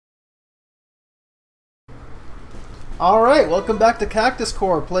Alright, welcome back to Cactus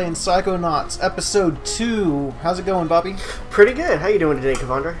Core, playing Psychonauts, Episode 2. How's it going, Bobby? Pretty good. How you doing today,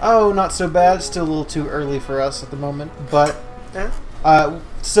 Kevandre? Oh, not so bad. Still a little too early for us at the moment. But, Yeah.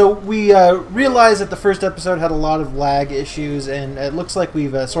 so we realized that the first episode had a lot of lag issues, and it looks like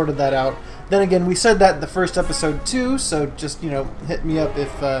we've sorted that out. Then again, we said that in the first episode too, so just, hit me up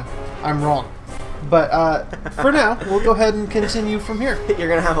if I'm wrong. But for now, we'll go ahead and continue from here. You're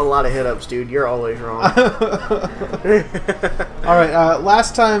gonna have a lot of hit-ups, dude. You're always wrong. Alright,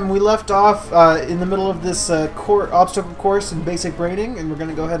 last time we left off in the middle of this obstacle course in basic braiding, and we're going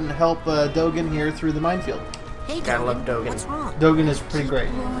to go ahead and help Dogan here through the minefield. Hey, Gotta love Dogan. What's wrong? Dogan is pretty great.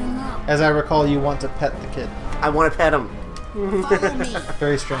 As I recall, you want to pet the kid. I want to pet him. Follow me.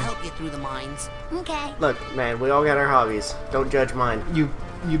 Very I'll strange. help you through the mines. Okay. Look, man, we all got our hobbies. Don't judge mine. You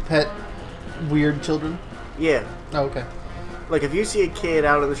pet weird children? Yeah. Oh, okay. Look, if you see a kid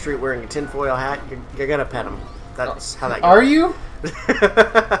out on the street wearing a tinfoil hat, you're gonna pet him. That's how that goes. Are you?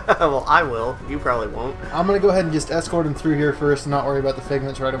 Well, I will. You probably won't. I'm going to go ahead and just escort him through here first and not worry about the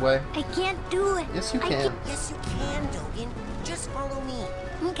figments right away. I can't do it. Yes, you can. Yes, you can, Dogan. Just follow me.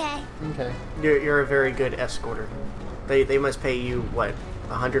 Okay. Okay. You're a very good escorter. They must pay you, what,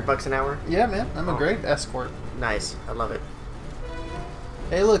 $100 an hour? Yeah, man. I'm a great escort. Nice. I love it.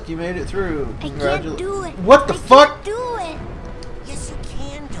 Hey, look, you made it through. I can't do it. What the I fuck? Can't do it. Yes, you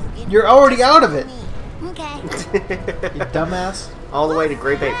can, Dogan. You're already out of it. Okay. You dumbass. All the way to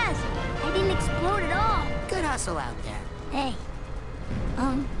Great Bay. Yes. I didn't explode at all. Good hustle out there. Hey.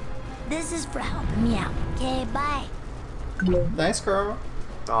 This is for helping me out. Okay, bye. Thanks, Carl.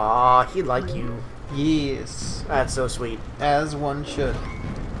 Aw, he'd like you. Yes. That's so sweet. As one should.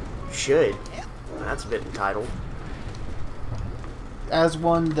 Should. That's a bit entitled. As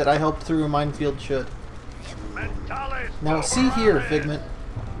one that I helped through a minefield should. Now, see here, Figment.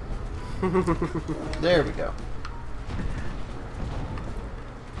 There we go.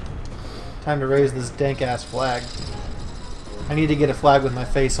 Time to raise this dank-ass flag. I need to get a flag with my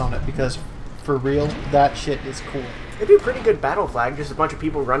face on it because, for real, that shit is cool. It'd be a pretty good battle flag, just a bunch of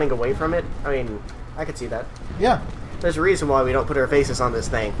people running away from it. I mean, I could see that. Yeah. There's a reason why we don't put our faces on this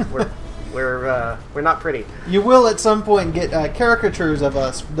thing. We're not pretty. You will at some point get caricatures of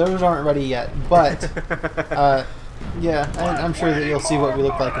us. Those aren't ready yet, but yeah, I'm sure that you'll see what we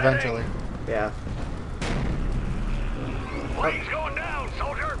look like eventually. Yeah. What's going down,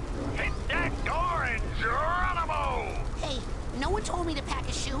 soldier? Hit that door and Geronimo! Hey, no one told me to pack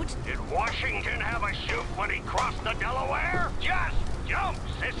a chute. Did Washington have a chute when he crossed the Delaware? Just jump,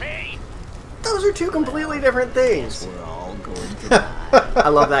 sissy! Those are two completely different things. We're all going to die. I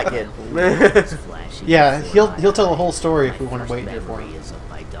love that kid. Yeah, he'll tell a whole story if we want to wait here for him. Is of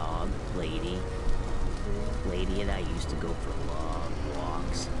my dog, Lady. Lady and I used to go for long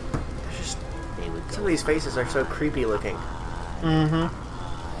walks. Just, They would go some of these faces are so creepy looking. Mm-hmm.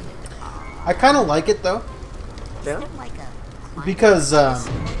 I kind of like it though, Yeah? like a because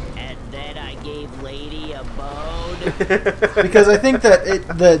And then I gave Lady a bone. because I think that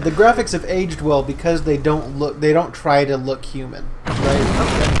the graphics have aged well because they don't try to look human, right?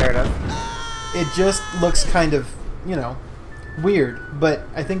 Okay, fair enough. It just looks kind of, weird, but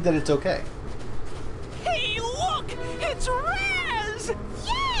I think that it's okay. Hey, look! It's Raz!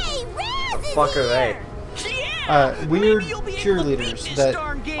 Yay! Raz is Fuck are here. they? Yeah! Weird Maybe you'll be able to beat cheerleaders this that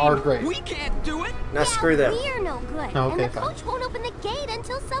darn game. are great. We can't do it. Now screw them. We're no good. Oh, okay, and the fine. coach won't open the gate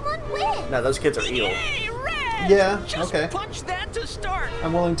until someone wins. No, those kids are evil. Yay, Raz! Yeah, Just okay. punch that to start.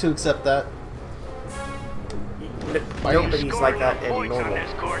 I'm willing to accept that. Nobody's like that in Points on normal.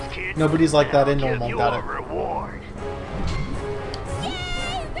 this course, kid. Nobody's like that in I'll give normal, you got a it. reward.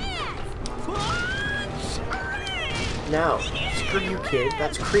 Yay, Raz! Punch! No, screw you, kid.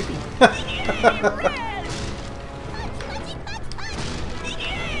 That's creepy. Yay, Raz!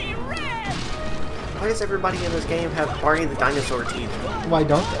 Yay, Raz! Why does everybody in this game have Barney the dinosaur teeth? Why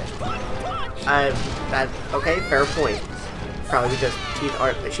don't they? Okay, fair point. Probably because teeth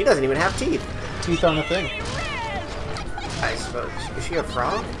aren't. She doesn't even have teeth. Teeth aren't a thing. I suppose. Is she a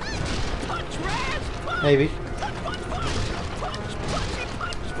frog? Maybe.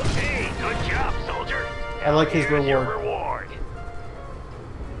 Hey, good job, soldier. I like his Here's your reward.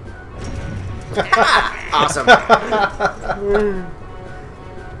 Awesome.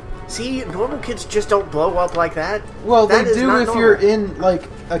 See, normal kids just don't blow up like that. Well, That they is do not if normal. you're in, like,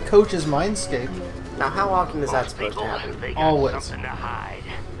 a coach's mindscape. Now, how often is that Most supposed to people, happen? they got Always. something to hide.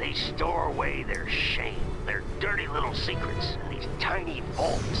 They store away their shame, their dirty little secrets, these tiny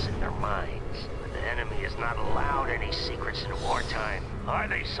vaults in their minds. But the enemy is not allowed any secrets in wartime, are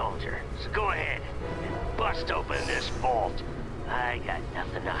they, soldier? So go ahead and bust open this vault. I got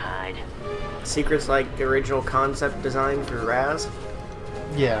nothing to hide. Secrets like original concept design for Raz.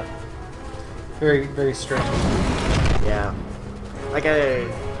 Yeah. Very, very strange. Yeah. Like I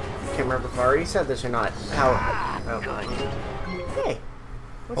can't remember if I already said this or not. How? Oh. Good. Hey.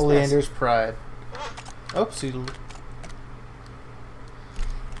 What's Oleander's Pride. Oopsie.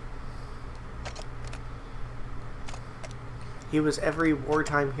 He was every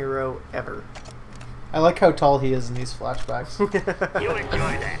wartime hero ever. I like how tall he is in these flashbacks. You enjoy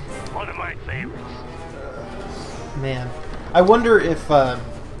that. One of my favorites. Man. I wonder if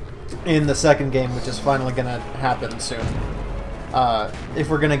in the second game, which is finally going to happen soon, if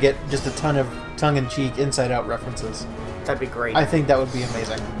we're going to get just a ton of tongue-in-cheek, inside-out references. That'd be great. I think that would be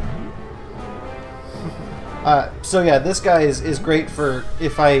amazing. So yeah, this guy is great for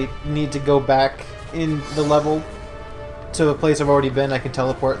if I need to go back in the level to a place I've already been, I can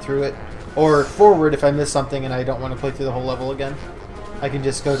teleport through it. Or forward if I miss something and I don't want to play through the whole level again. I can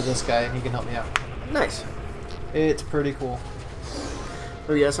just go to this guy and he can help me out. Nice. It's pretty cool.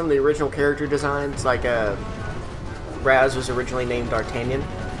 Oh yeah, some of the original character designs, like Raz was originally named D'Artagnan.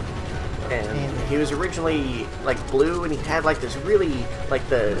 And he was originally like blue, and he had like this really like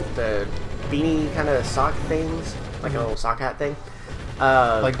the beanie kind of sock things, like a little sock hat thing.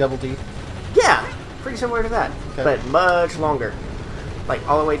 Like Double D? Yeah, pretty similar to that, Okay. but much longer, like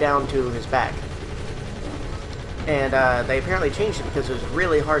all the way down to his back. And they apparently changed it because it was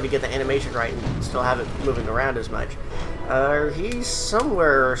really hard to get the animation right and still have it moving around as much. He's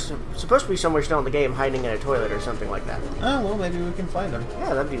somewhere, supposed to be somewhere still in the game, hiding in a toilet or something like that. Oh, well, maybe we can find him.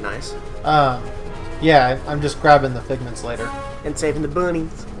 Yeah, that'd be nice. Yeah, I'm just grabbing the figments later. And saving the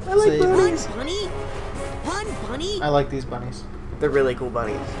bunnies. I like Save- bunnies. One bunny? One bunny? I like these bunnies. They're really cool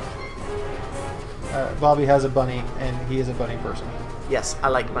bunnies. Bobby has a bunny, and he is a bunny person. Yes, I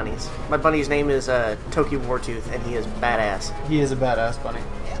like bunnies. My bunny's name is Toki Wartooth, and he is badass. He is a badass bunny.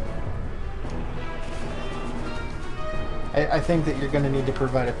 I think that you're going to need to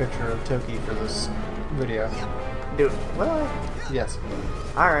provide a picture of Toki for this video. Dude, well, Yes.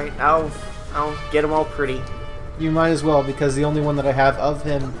 alright, I'll get them all pretty. You might as well, because the only one that I have of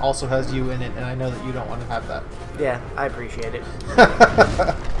him also has you in it, and I know that you don't want to have that. Yeah, I appreciate it.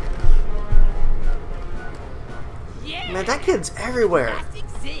 Yeah. Man, that kid's everywhere. Plastic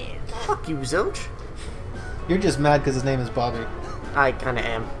Sid. Fuck you, Zilch. You're just mad because his name is Bobby. I kinda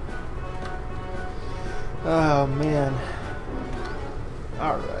am. Oh, man.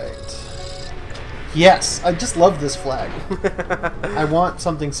 Alright. Yes! I just love this flag. I want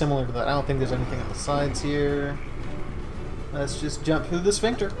something similar to that. I don't think there's anything on the sides here. Let's just jump through the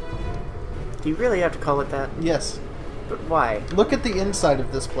sphincter. Do you really have to call it that? Yes. But why? Look at the inside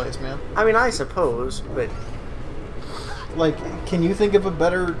of this place, man. I mean, I suppose, but Like, can you think of a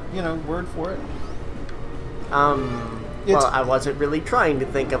better, word for it? well, I wasn't really trying to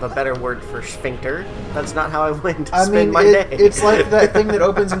think of a better word for sphincter. That's not how I went to I spend mean, my day. it's like that thing that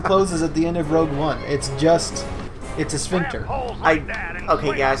opens and closes at the end of Rogue One. It's a sphincter.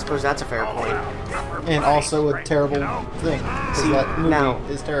 Okay, yeah, I suppose that's a fair point. And also a terrible thing. Because See, that movie now-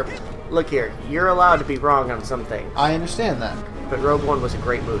 is terrible. Look here, you're allowed to be wrong on some things, I understand that. but Rogue One was a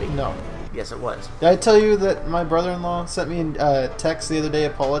great movie. No. Yes, it was. Did I tell you that my brother-in-law sent me a text the other day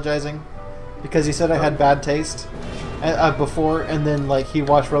apologizing because he said I had bad taste before, and then like he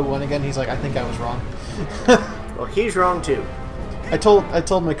watched Rogue One again. He's like, I think I was wrong. Well, he's wrong too. I told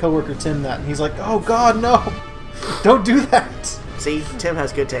my coworker Tim that, and he's like, oh God, no, don't do that. See, Tim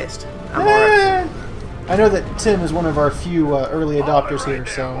has good taste. I'm alright. I know that Tim is one of our few early adopters here,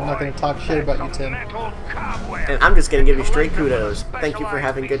 so I'm not going to talk shit about you, Tim. And I'm just gonna give you straight kudos. Thank you for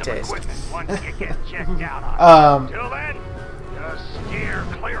having good taste.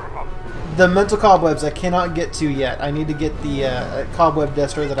 The mental cobwebs I cannot get to yet. I need to get the cobweb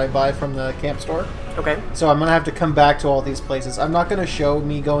duster that I buy from the camp store. Okay. So I'm going to have to come back to all these places. I'm not going to show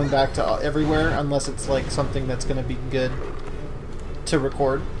me going back to everywhere unless it's like something that's going to be good to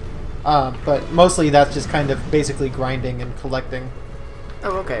record. But mostly that's just kind of basically grinding and collecting.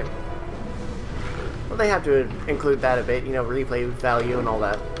 Oh, okay. Well, they have to include that a bit, replay value and all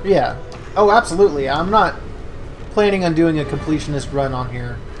that. Yeah. Oh, absolutely. I'm not planning on doing a completionist run on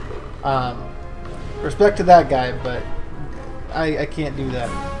here. Respect to that guy, but I can't do that.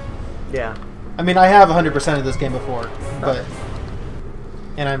 Yeah. I mean, I have 100% of this game before, but...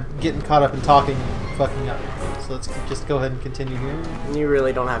 And I'm getting caught up in talking and fucking up. So let's just go ahead and continue here. You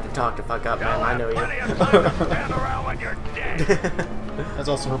really don't have to talk to fuck up, man. I know you. I was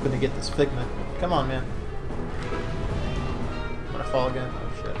also hoping to get this figment. Come on, man. I'm gonna fall again.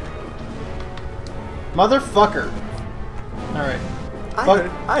 Oh, shit. Motherfucker! Alright.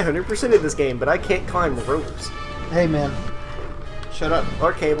 I 100%ed this game, but I can't climb ropes. Hey, man. Shut up.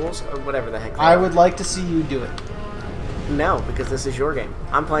 Or cables, or whatever the heck. I would like to see you do it. No, because this is your game.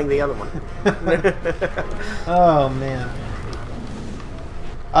 I'm playing the other one. Oh, man.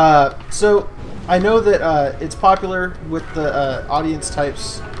 So, I know that it's popular with the audience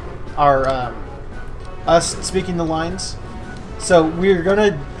types are us speaking the lines. So we're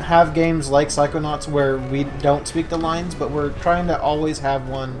going to have games like Psychonauts where we don't speak the lines, but we're trying to always have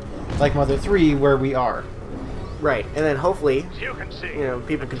one like Mother 3 where we are. Right, and then hopefully, You can see,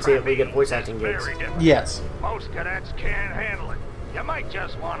 people can see if we get voice acting gigs. very different. Yes. Most cadets can't handle it. You might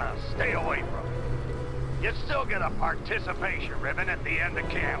just want to stay away from it. You still get a participation ribbon at the end of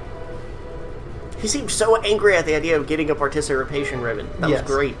camp. He seemed so angry at the idea of getting a participation ribbon. That Yes.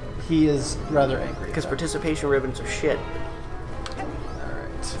 was great. He is rather angry. Because participation ribbons are shit.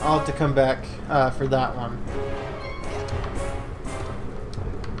 Alright. I'll have to come back for that one.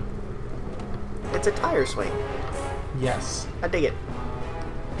 It's a tire swing. Yes. I dig it.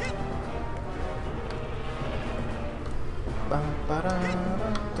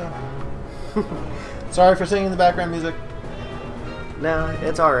 Sorry for singing the background music. No,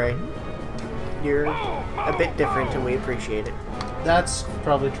 it's alright. You're a bit different and we appreciate it. That's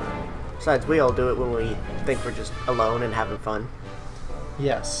probably true. Besides, we all do it when we think we're just alone and having fun.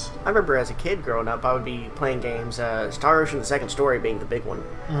 Yes. I remember as a kid growing up, I would be playing games, Star Ocean: The Second Story being the big one,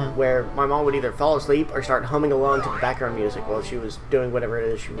 where my mom would either fall asleep or start humming along to the background music while she was doing whatever it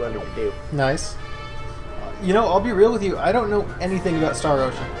is she wanted to do. Nice. You know, I'll be real with you. I don't know anything about Star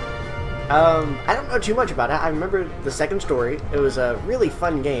Ocean. I don't know too much about it. I remember The Second Story. It was a really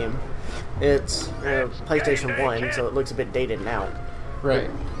fun game. It's PlayStation 1, so it looks a bit dated now.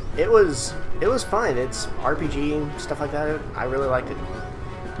 Right. It was fun. It's RPG and stuff like that. I really liked it.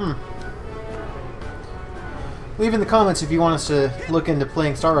 Leave in the comments if you want us to look into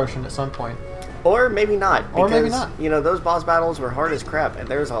playing Star Ocean at some point. Or maybe not. Or maybe because, not. Those boss battles were hard as crap, and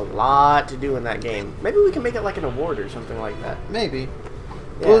there's a lot to do in that game. Maybe we can make it like an award or something like that. Maybe.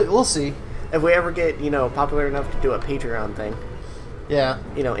 Yeah. We'll see. If we ever get, popular enough to do a Patreon thing, Yeah.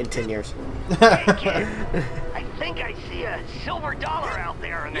 in 10 years. Hey, kid, I think I see a silver dollar out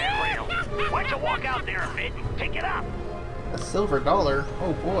there in that rail. Why don't you walk out there a bit and pick it up? A silver dollar?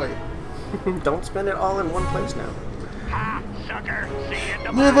 Oh boy. Don't spend it all in one place now. Ha, sucker. See you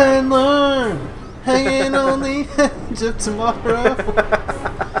tomorrow. Live and learn! Hanging on the edge of tomorrow.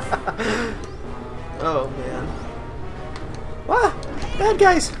 Oh man. Ah! Bad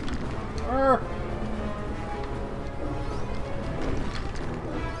guys! Arr.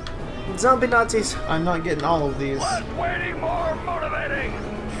 Zombie Nazis! I'm not getting all of these. Less waiting, more motivating.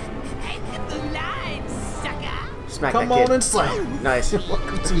 The line, sucker. Smack Come that on kid. and slam. Nice.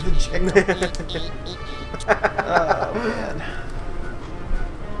 Welcome to the jungle. Oh man.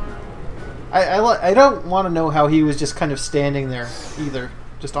 I don't want to know how he was just kind of standing there either,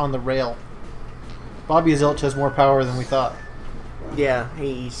 just on the rail. Bobby Zilch has more power than we thought. Yeah,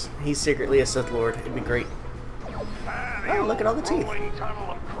 he's secretly a Sith Lord. It'd be great. Oh, look at all the teeth. Rolling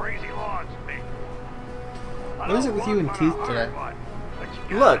tunnel of crazy logs, big. What is it with you and teeth today?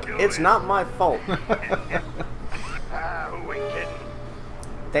 Look, it's not my fault. Who we kidding?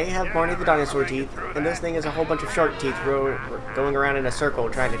 They have Barney the dinosaur teeth, and this thing is a whole bunch of shark teeth going around in a circle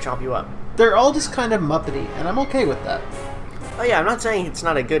trying to chomp you up. They're all just kind of Muppety, and I'm okay with that. Oh yeah, I'm not saying it's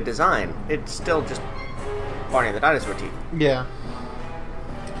not a good design. It's still just Barney the dinosaur teeth. Yeah.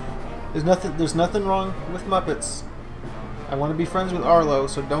 There's nothing wrong with Muppets. I want to be friends with Arlo,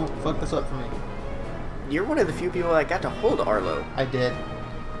 so don't fuck this up for me. You're one of the few people that got to hold Arlo. I did.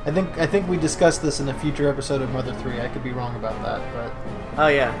 I think we discussed this in a future episode of Mother 3. I could be wrong about that, but Oh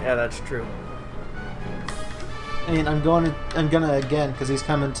yeah, that's true. I mean, I'm gonna again because he's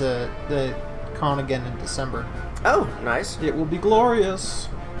coming to the con again in December. Oh, nice. It will be glorious.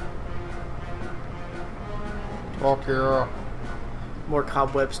 Talk your More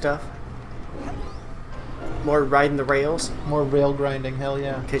cobweb stuff. More riding the rails, more rail grinding. Hell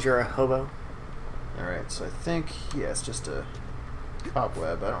yeah! because you're a hobo. All right, so I think it's just a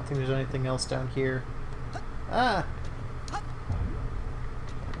cobweb. I don't think there's anything else down here. Ah.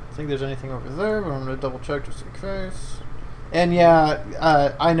 I think there's anything over there, but I'm going to double check just in case. And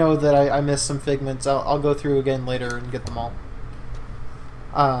yeah, I know that I missed some figments. I'll go through again later and get them all.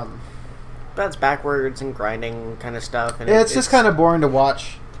 That's backwards and grinding kind of stuff. And It's just kind of boring to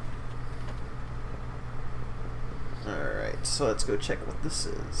watch. Alright, so let's go check what this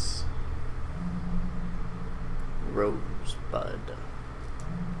is. Rosebud.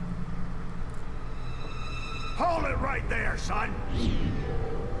 Hold it right there, son.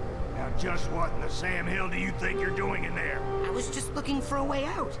 Now, just what in the Sam Hill do you think you're doing in there? I was just looking for a way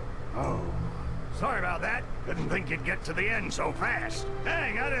out. Oh, Sorry about that. Didn't think you'd get to the end so fast.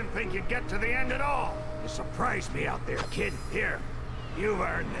 Dang, I didn't think you'd get to the end at all. You surprised me out there, kid. Here, you've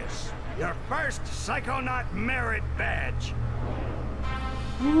earned this. Your first Psychonaut merit badge.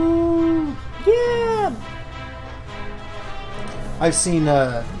 Ooh, yeah! I've seen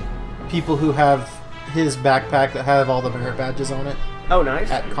people who have his backpack that have all the merit badges on it Oh, nice.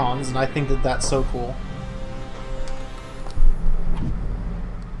 at cons, and I think that that's so cool.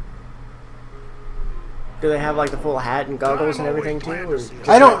 Do they have like the full hat and goggles and everything too? Or just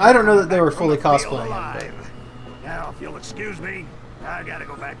I don't know that they were fully cosplaying him. Alive. Now, if you'll excuse me, I gotta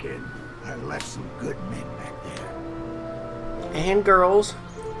go back in. I left some good men back there. And girls.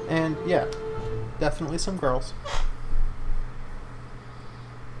 And yeah, definitely some girls.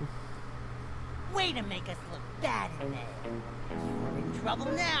 Way to make us look bad in there. You're in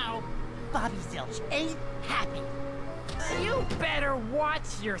trouble now. Bobby Zilch ain't happy. You better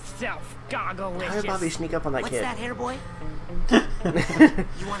watch yourself, Gogglelicious. How did Bobby sneak up on that What's kid? that, hair boy?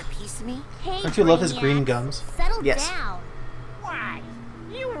 You want a piece of me? Hey, Don't you love his Brainiac, green gums? Settle Yes. down. Why?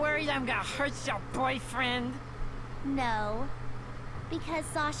 You worried I'm gonna hurt your boyfriend? No, because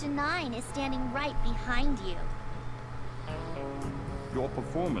Sasha 9 is standing right behind you. Your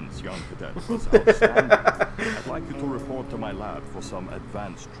performance, young cadet, was outstanding. I'd like you to report to my lab for some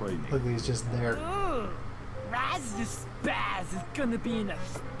advanced training. Look, he's just there. Ooh, Raz the Spaz is gonna be in a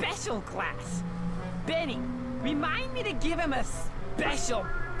special class. Benny, remind me to give him a special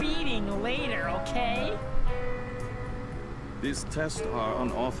beating later, okay? These tests are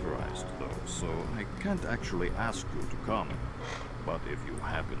unauthorized, though, so I can't actually ask you to come. But if you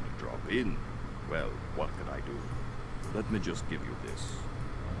happen to drop in, well, what could I do? Let me just give you this.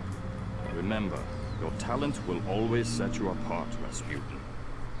 Remember, your talent will always set you apart, Rasputin.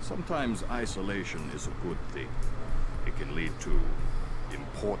 Sometimes isolation is a good thing. It can lead to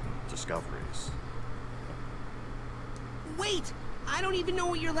important discoveries. Wait! I don't even know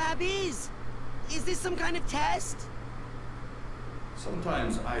what your lab is! Is this some kind of test?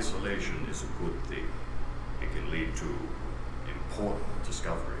 Sometimes isolation is a good thing. It can lead to important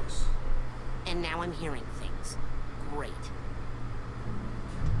discoveries. And now I'm hearing things. Great.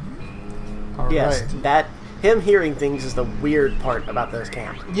 All Yes, right. that him hearing things is the weird part about this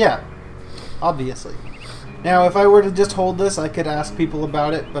camp. Yeah, obviously. Now, if I were to just hold this, I could ask people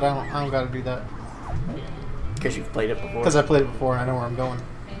about it, but I don't got to do that Because you've played it before. because I played it before and I know where I'm going.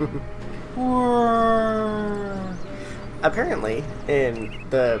 Apparently, in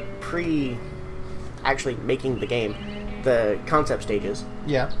the actually making the game, the concept stages,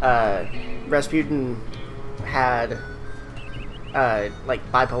 Yeah. Rasputin had like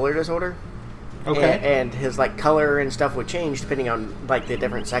bipolar disorder. Okay. And his like color and stuff would change depending on like the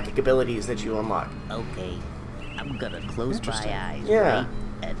different psychic abilities that you unlock. Okay, I'm gonna close my eyes, Yeah. right?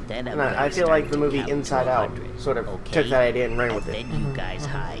 And then I'm And I gonna feel start like the to movie count to Inside Out 100, sort of okay? took that idea and ran with And it. then you guys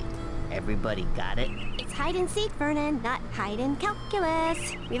hide. Everybody got it? It's hide and seek, Vernon, not hide and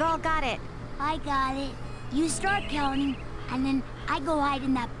calculus. We've all got it. I got it. You start counting, and then I go hide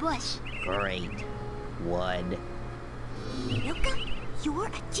in that bush. Great. 1. Milka, you're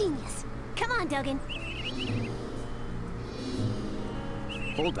a genius. Come on, Duggan.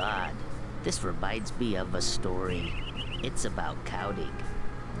 Hold on. This reminds me of a story. It's about counting.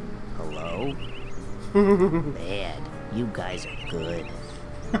 Hello? Man, you guys are good.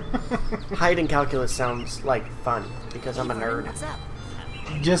 Hide and calculus sounds like fun because I'm a nerd. What's up?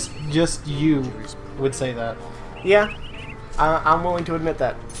 Just you would say that. Yeah, I'm willing to admit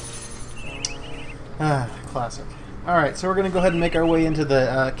that. Ah, classic. All right, so we're gonna go ahead and make our way into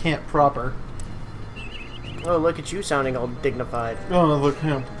the camp proper. Oh, look at you sounding all dignified. Oh, the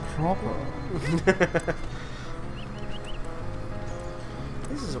camp proper.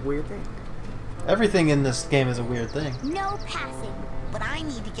 This is a weird thing. Everything in this game is a weird thing. No passing. But I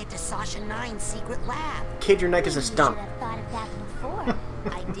need to get to Sasha 9's secret lab. Kid, your neck is a You stump. should have thought of that before.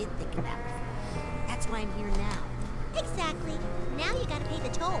 I did think of that before. That's why I'm here now. Exactly. Now you gotta pay the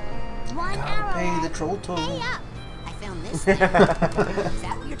toll. One Gotta arrow. pay the troll toll. Pay up. I found this thing. Is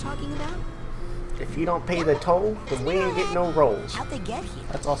that what you're talking about? If you don't pay the toll, then we ain't get no rolls. How'd they get here?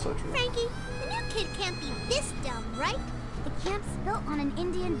 That's also true. Frankie, the new kid can't be this dumb, right? The camp's built on an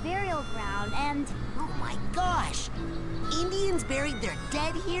Indian burial ground, and... Oh my gosh! Indians buried their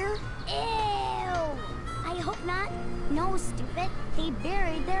dead here? Ew! I hope not. No, stupid. They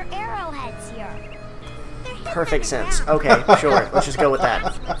buried their arrowheads here. They're hidden Perfect sense. underground. Okay, sure. Let's just go with that.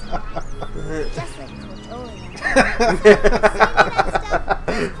 Just like Coach Oleander. Some of that stuff,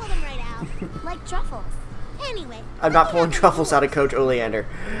 just pull them right out. Like truffles. Anyway. I'm not pulling truffles out of Coach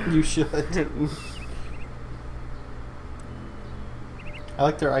I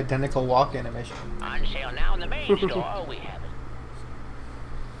like their identical walk animation. On sale now in the main store. We have it.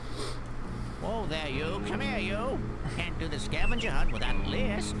 Whoa there, you. Come here, you. Can't do the scavenger hunt without a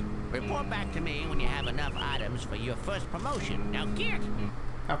list. Report back to me when you have enough items for your first promotion. Now get.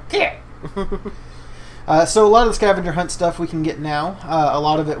 Okay. So a lot of the scavenger hunt stuff we can get now. A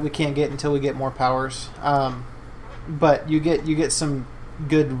lot of it we can't get until we get more powers. But you get some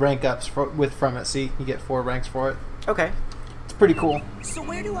good rank ups from it. See, you get 4 ranks for it. Okay. It's pretty cool. So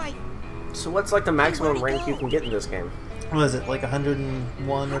where do I... So what's like the maximum rank you can get in this game? What is it, like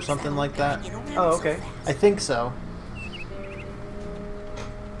 101 or something like that? Oh, okay. I think so.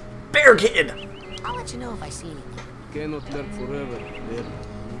 Bear Kid! I'll let you know if I see anything. Cannot learn forever, Bear.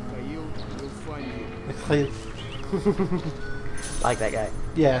 Mikhail will find you. Like that guy.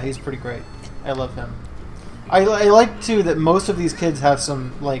 Yeah, he's pretty great. I love him. I like too that most of these kids have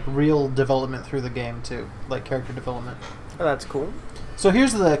some like real development through the game too, like character development. Oh, that's cool. So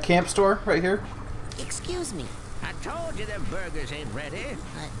here's the camp store right here. Excuse me. I told you them burgers ain't ready.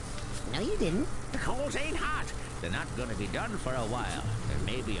 No, you didn't. The coals ain't hot. They're not gonna be done for a while.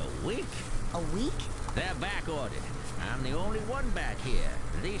 Maybe a week. A week? They're back ordered. I'm the only one back here.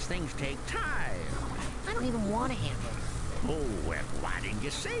 These things take time. I don't even want a hamburger. Oh, well, why didn't you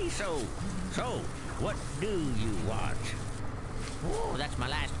say so? So, what do you want? Oh, that's my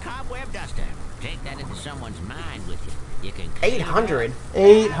last cobweb duster. Take that into someone's mind with you. You can 800?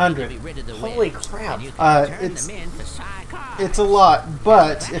 800. Holy crap. It's a lot,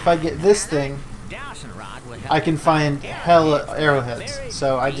 but if I get this thing, I can find hella arrowheads.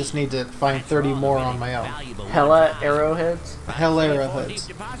 So I just need to find 30 more on my own. Hella arrowheads? Hella arrowheads.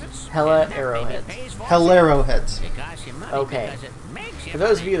 Hella arrowheads. Hella arrowheads. Okay. For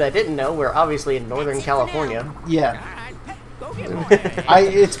those of you that didn't know, we're obviously in Northern California. Yeah.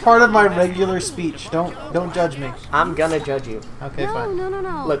 It's part of my regular speech. Don't judge me. I'm gonna judge you. Okay, fine.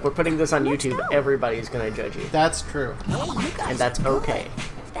 No. Look, we're putting this on YouTube. Everybody's gonna judge you. That's true. Hey, you guys And that's okay.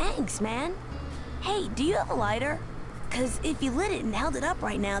 Thanks, man. Hey, do you have a lighter? Because if you lit it and held it up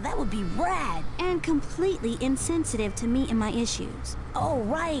right now, that would be rad. And completely insensitive to me and my issues. Oh,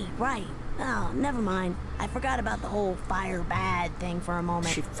 right. Oh, never mind. I forgot about the whole fire bad thing for a moment.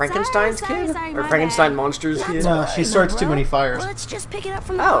 Is she Frankenstein's Sorry, kid? my Or Frankenstein bad. Monsters kid? No, she starts too many fires. Well, let's just pick it up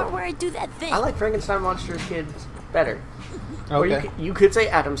from the Oh. part where I do that thing. I like Frankenstein Monsters kids better. Or Okay. you could say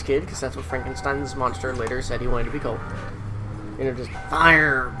Adam's kid, because that's what Frankenstein's monster later said he wanted to be called. You know, just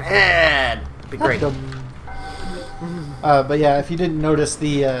fire bad. Be great. But yeah, if you didn't notice,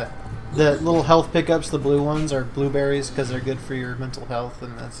 the little health pickups, the blue ones, are blueberries because they're good for your mental health,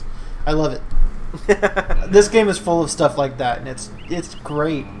 and I love it. This game is full of stuff like that, and it's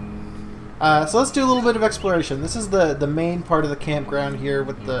great. So let's do a little bit of exploration. This is the main part of the campground here,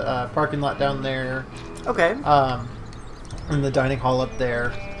 with the parking lot down there. Okay. And the dining hall up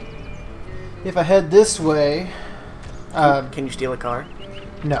there. If I head this way, Can you steal a car?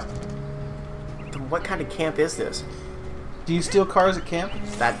 no. What kind of camp is this? Do you steal cars at camp?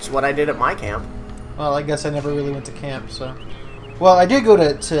 That's what I did at my camp. Well, I guess I never really went to camp, so... Well, I did go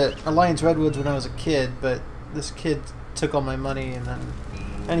to Alliance Redwoods when I was a kid, but this kid took all my money, and then...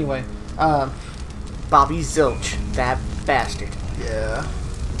 Anyway, Bobby Zilch, that bastard. yeah.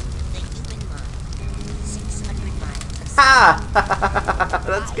 Ha!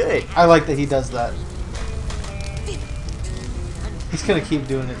 That's good. I like that he does that. He's gonna keep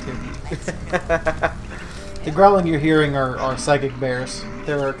doing it, too. The growling you're hearing are psychic bears.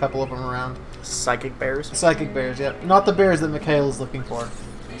 There are a couple of them around. Psychic bears? Psychic bears, yep. Not the bears that Mikhail is looking for.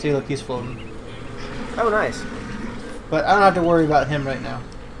 See, look, he's floating. Oh, nice. But I don't have to worry about him right now.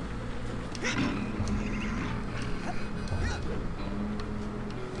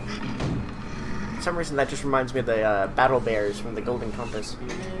 For some reason, that just reminds me of the battle bears from the Golden Compass.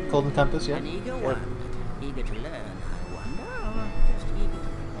 Golden Compass, yeah? An eager one. Eager to learn, I wonder. Just eager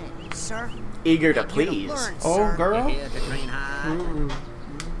to learn. Sir? Eager to Eager please. learn, Oh, sir. girl? Here to train hard.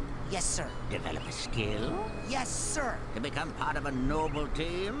 Yes, sir. Develop a skill. Yes, sir. To become part of a noble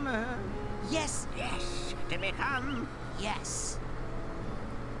team. Yes. Yes. To become Yes.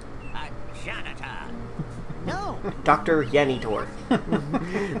 a janitor. No. Dr. Yanitor.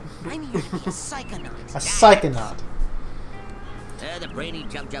 I'm here to be a psychonaut. A psychonaut. The brainy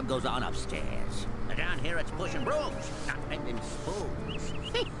jump goes on upstairs. Down here it's pushing brooms, not bending spoons.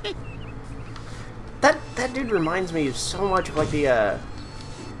 That dude reminds me so much of like the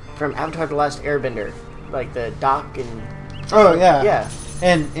from Avatar: The Last Airbender, like the Doc and Oh, yeah. yeah.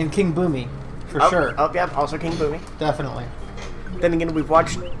 And King Boomy, for sure. Oh, yeah. Also King Boomy. Definitely. Then again, we've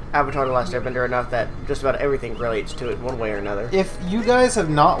watched Avatar: The Last Airbender enough that just about everything relates to it one way or another. If you guys have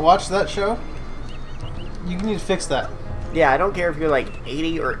not watched that show, you need to fix that. Yeah, I don't care if you're like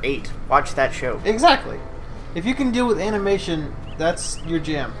 80 or 8. Watch that show. Exactly. If you can deal with animation, that's your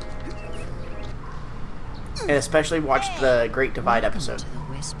jam. And especially watch the Great Divide episode. To the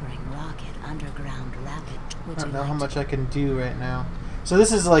Whispering Rocket Underground Rapid. I don't know how much I can do right now. So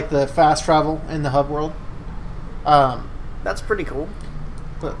this is like the fast travel in the hub world. That's pretty cool.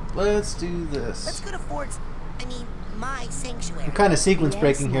 But let's do this. Let's go to Ford's. I mean, my sanctuary. I'm kind of sequence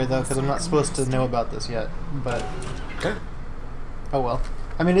breaking here though, because I'm not supposed to know about this yet. But oh well.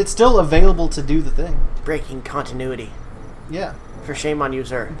 I mean, it's still available to do the thing. Breaking continuity. Yeah. For shame on you,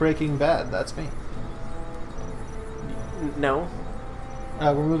 sir. Breaking Bad. That's me. No.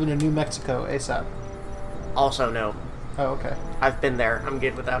 We're moving to New Mexico ASAP. Also no. Oh, okay. I've been there. I'm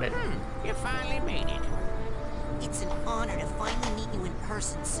good without it. You finally made it. It's an honor to finally meet you in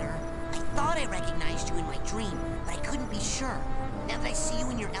person, sir. I thought I recognized you in my dream, but I couldn't be sure. Now that I see you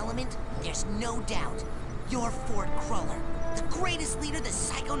in your element, there's no doubt. You're Ford Cruller, the greatest leader the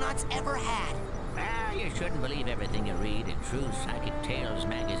Psychonauts ever had. Well, you shouldn't believe everything you read in True Psychic Tales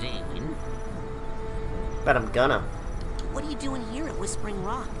magazine. But I'm gonna. What are you doing here at Whispering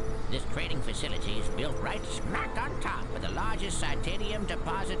Rock? This trading facility is built right smack on top of the largest titanium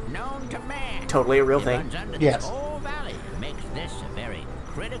deposit known to man. Totally a real It thing. runs under Yes. this whole valley, makes this a very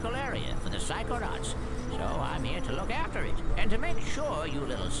critical area for the Psychonauts. So I'm here to look after it, and to make sure you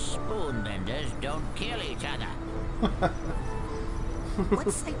little spoon benders don't kill each other.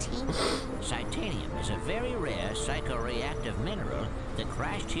 What's Titanium? Titanium is a very rare psychoreactive mineral that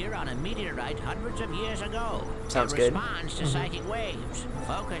crashed here on a meteorite hundreds of years ago. Sounds it good. responds to psychic waves,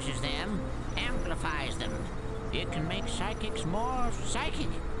 focuses them, amplifies them. It can make psychics more psychic,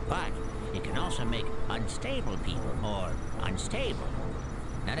 but it can also make unstable people more unstable.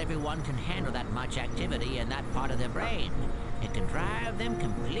 Not everyone can handle that much activity in that part of their brain. It can drive them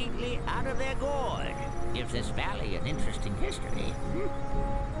completely out of their gourd. Gives this valley an interesting history.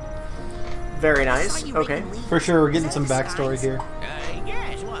 Very I nice. saw you Okay. making leaves. For sure, we're Is getting that some a disguise? backstory here.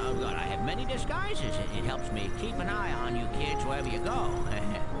 Yes, well, I have many disguises. It helps me keep an eye on you kids wherever you go.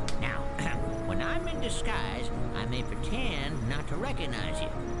 Now, when I'm in disguise, I may pretend not to recognize you.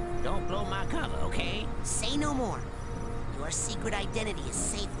 Don't blow my cover, okay? Say no more. Your secret identity is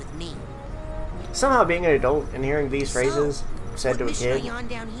safe with me. Somehow being an adult and hearing these phrases said what to a mission are kid you on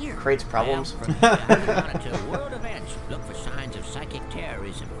down here? creates problems. Well, from here, I monitor world events. Look for signs of psychic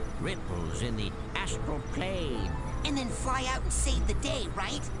terrorism, ripples in the astral plane. And then fly out and save the day,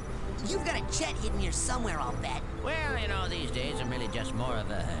 right? You've got a jet hidden here somewhere, I'll bet. Well, you know, these days I'm really just more of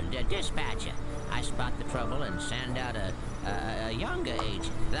a dispatcher. I spot the trouble and send out a younger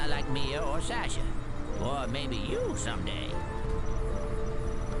agent, like Mia or Sasha. Or maybe you someday.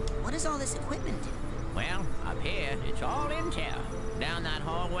 What does all this equipment do? Well, up here, it's all intel. Down that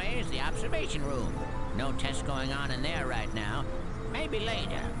hallway is the observation room. No tests going on in there right now. Maybe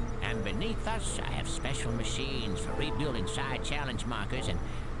later. And beneath us, I have special machines for rebuilding side challenge markers and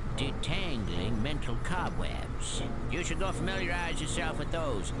detangling mental cobwebs. You should go familiarize yourself with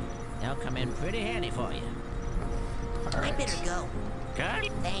those. They'll come in pretty handy for you. I better go.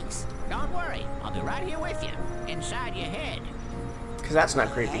 Good? Thanks. Don't worry. I'll be right here with you. Inside your head. Because that's not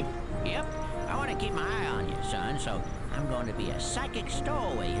creepy. Yep. I want to keep my eye on you, son, so I'm going to be a psychic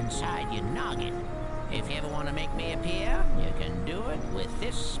stowaway inside your noggin. If you ever want to make me appear, you can do it with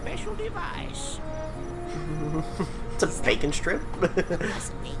this special device. It's a bacon strip. That's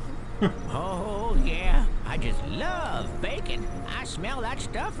bacon. Oh, yeah. I just love bacon. I smell that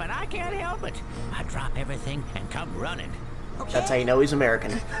stuff and I can't help it. I drop everything and come running. Okay. That's how you know he's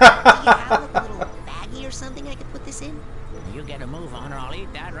American. Do you have like, a little baggie or something I could put this in? You get a move on or I'll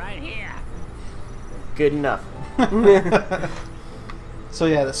eat that right here. Good enough. So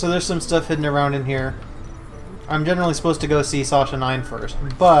yeah, so there's some stuff hidden around in here. I'm generally supposed to go see Sasha 9 first,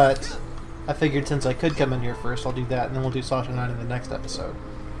 but I figured since I could come in here first, I'll do that, and then we'll do Sasha 9 in the next episode,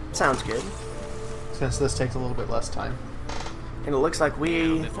 Sounds good. since this takes a little bit less time. And it looks like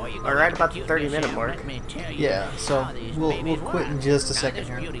we Before you go are right into about the cute 30-minute Michelle, mark. let me tell you Yeah, so how these we'll babies quit in work. just a Now, second this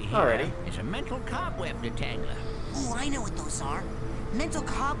here. beauty Alrighty. It's a mental cobweb detangler. Ooh, I know what those are. Mental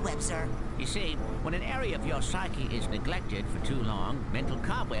cobwebs are... You see, when an area of your psyche is neglected for too long, mental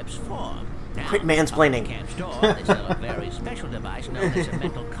cobwebs form. Now, Quit mansplaining. Up at the camp store, they sell a very special device known as a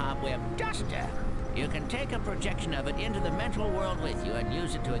mental cobweb duster. You can take a projection of it into the mental world with you and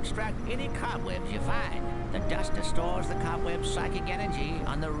use it to extract any cobwebs you find. The duster stores the cobweb's psychic energy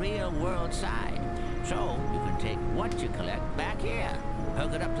on the real world side. So you can take what you collect back here,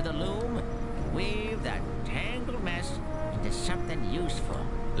 hook it up to the loom, and weave that tangled mess into something useful,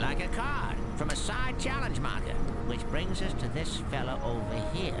 like a card from a side challenge marker, which brings us to this fella over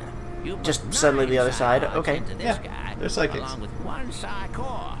here. You put Just suddenly the 9 other side. Psychonauts Okay. into this Yeah, guy, they're psychics. along with 1 Psy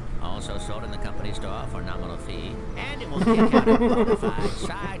core, also sold in the company store for a nominal fee, and it will kick out a bona fide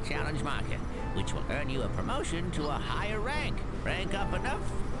Psy challenge marker, which will earn you a promotion to a higher rank. Rank up enough,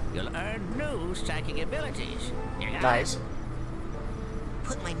 you'll earn new psychic abilities. You got it? Nice.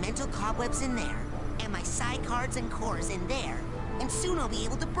 Put my mental cobwebs in there, and my psi cards and cores in there, and soon I'll be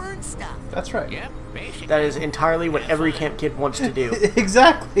able to burn stuff. That's right. Yep, basically. That is entirely what every camp kid wants to do.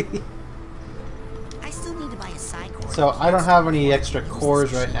 Exactly. I still need to buy a psi core. So I don't have any extra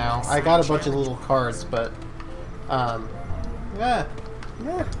cores right now. I got a bunch of little cards, but yeah.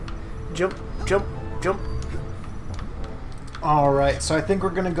 Jump, jump, jump. All right. So I think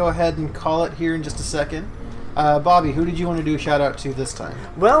we're gonna go ahead and call it here in just a second. Bobby, who did you want to do a shout out to this time?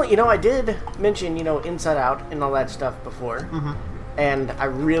 Well, you know, I did mention, you know, Inside Out and all that stuff before. And I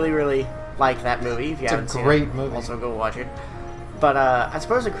really, really like that movie. If you haven't seen it, great movie. Also go watch it. But I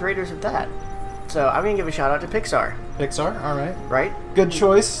suppose the creators of that. So I'm going to give a shout out to Pixar. Pixar, all right. Right? Good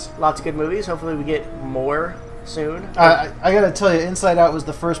choice. Lots of good movies. Hopefully we get more soon. I gotta tell you, Inside Out was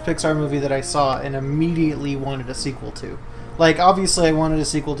the first Pixar movie that I saw and immediately wanted a sequel to. Like, obviously I wanted a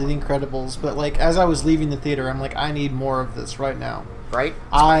sequel to The Incredibles, but like, as I was leaving the theater, I'm like, I need more of this right now. Right?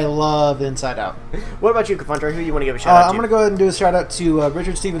 I love Inside Out. What about you, Kevandre? Who do you want to give a shout out to? I'm going to go ahead and do a shout out to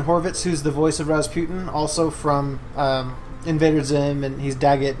Richard Stephen Horvitz, who's the voice of Rasputin, also from Invader Zim, and he's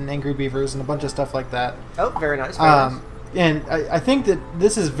Daggett and Angry Beavers and a bunch of stuff like that. Oh, very nice. Very nice. And I think that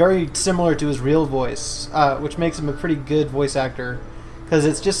this is very similar to his real voice, which makes him a pretty good voice actor, because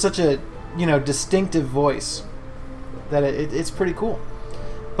it's just such a, you know, distinctive voice that it's pretty cool.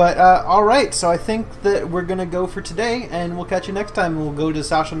 But all right, so I think that we're gonna go for today, and we'll catch you next time. We'll go to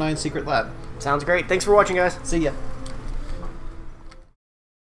Sasha 9's Secret Lab. Sounds great. Thanks for watching, guys. See ya.